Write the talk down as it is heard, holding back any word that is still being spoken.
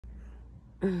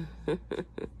Okay,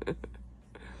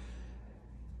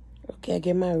 I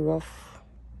get my rough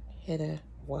head a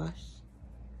wash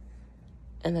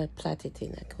and I plait it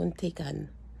in. I couldn't take on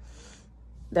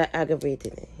that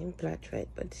aggravating it. In plait right,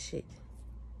 but shit.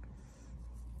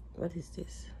 What is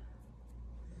this?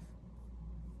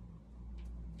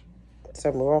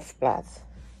 Some rough plaits.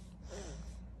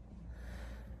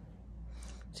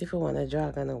 So if you want to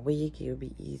drag on a wig, it'll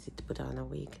be easy to put on a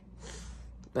wig.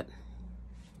 But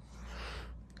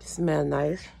it smells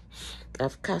nice. I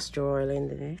have castor oil in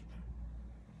there.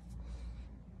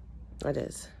 What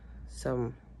is?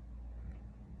 Some,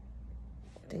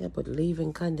 I think I put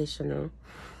leave-in conditioner.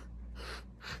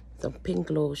 Some pink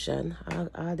lotion.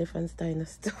 All different style of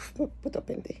stuff put up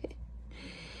in there.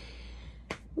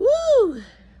 Woo!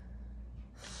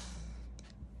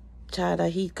 Child, the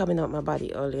heat coming out my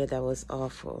body earlier, that was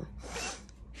awful.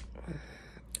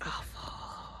 Awful.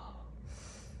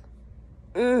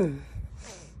 Nearly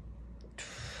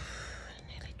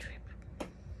trip.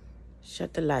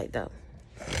 Shut the light down.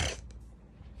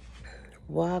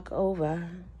 Walk over.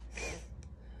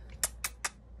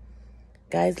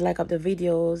 Guys, like up the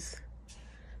videos.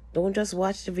 Don't just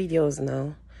watch the videos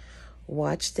now.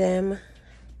 Watch them.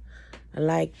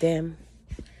 Like them.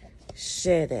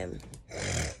 Share them.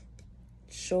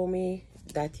 Show me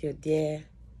that you're there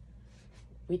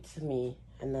with me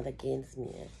and not against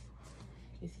me.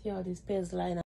 You see all these pairs line up.